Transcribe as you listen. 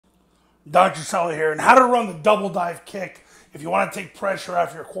Dr. Sully here, and how to run the double dive kick if you want to take pressure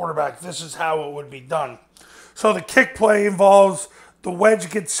off your quarterback. This is how it would be done. So the kick play involves the wedge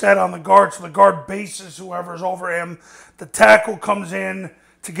gets set on the guard, so the guard bases whoever's over him. The tackle comes in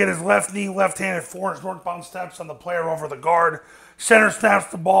to get his left knee, left-handed 4-inch northbound steps on the player over the guard. Center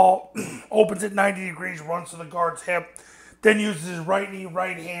snaps the ball, opens it 90 degrees, runs to the guard's hip, then uses his right knee,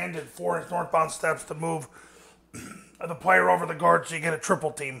 right hand, and 4-inch northbound steps to move the player over the guard so you get a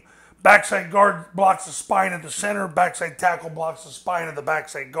triple team. Backside guard blocks the spine of the center. Backside tackle blocks the spine of the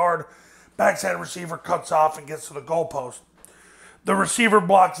backside guard. Backside receiver cuts off and gets to the goalpost. The receiver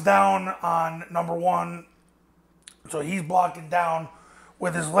blocks down on number one. So he's blocking down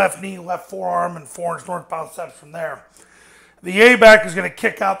with his left knee, left forearm, and 4-inch northbound steps from there. The A-back is going to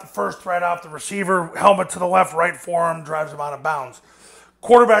kick out the first thread off the receiver. Helmet to the left, right forearm, drives him out of bounds.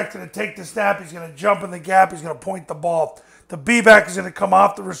 Quarterback's going to take the snap. He's going to jump in the gap. He's going to point the ball. The B-back is going to come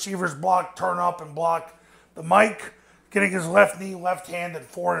off the receiver's block, turn up, and block the mic, getting his left knee, left hand, and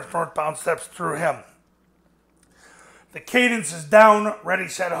 4-inch northbound steps through him. The cadence is down, ready,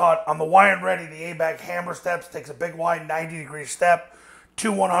 set, hut. On the Y and ready, the A-back hammer steps, takes a big wide 90-degree step,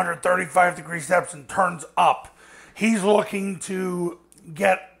 2 135-degree steps, and turns up. He's looking to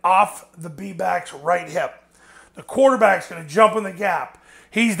get off the B-back's right hip. The quarterback's going to jump in the gap.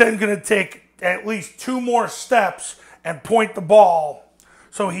 He's then going to take at least 2 more steps and point the ball.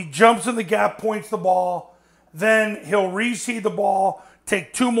 So he jumps in the gap, points the ball, then he'll reseed the ball,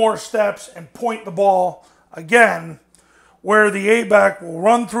 take 2 more steps, and point the ball again, where the A-back will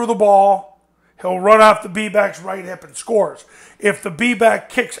run through the ball, he'll run off the B-back's right hip and scores. If the B-back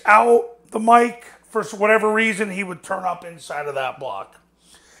kicks out the mic, for whatever reason, he would turn up inside of that block.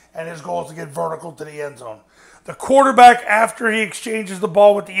 And his goal is to get vertical to the end zone. The quarterback, after he exchanges the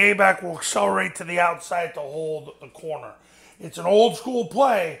ball with the A-back, will accelerate to the outside to hold the corner. It's an old school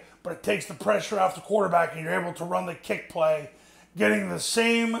play, but it takes the pressure off the quarterback, and you're able to run the kick play, getting the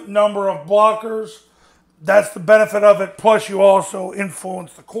same number of blockers. That's the benefit of it. Plus, you also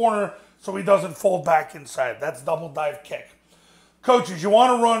influence the corner so he doesn't fold back inside. That's double dive kick. Coaches, you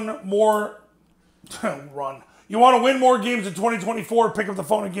want to run more, you want to win more games in 2024, pick up the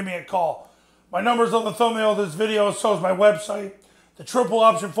phone and give me a call. My number's on the thumbnail of this video, so is my website. The Triple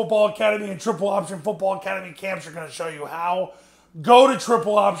Option Football Academy and Triple Option Football Academy camps are going to show you how. Go to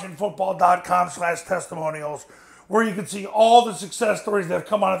tripleoptionfootball.com/testimonials, where you can see all the success stories that have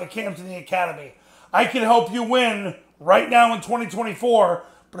come out of the camps in the academy. I can help you win right now in 2024,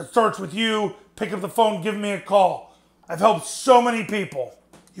 but it starts with you. Pick up the phone, give me a call. I've helped so many people.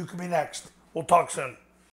 You can be next. We'll talk soon.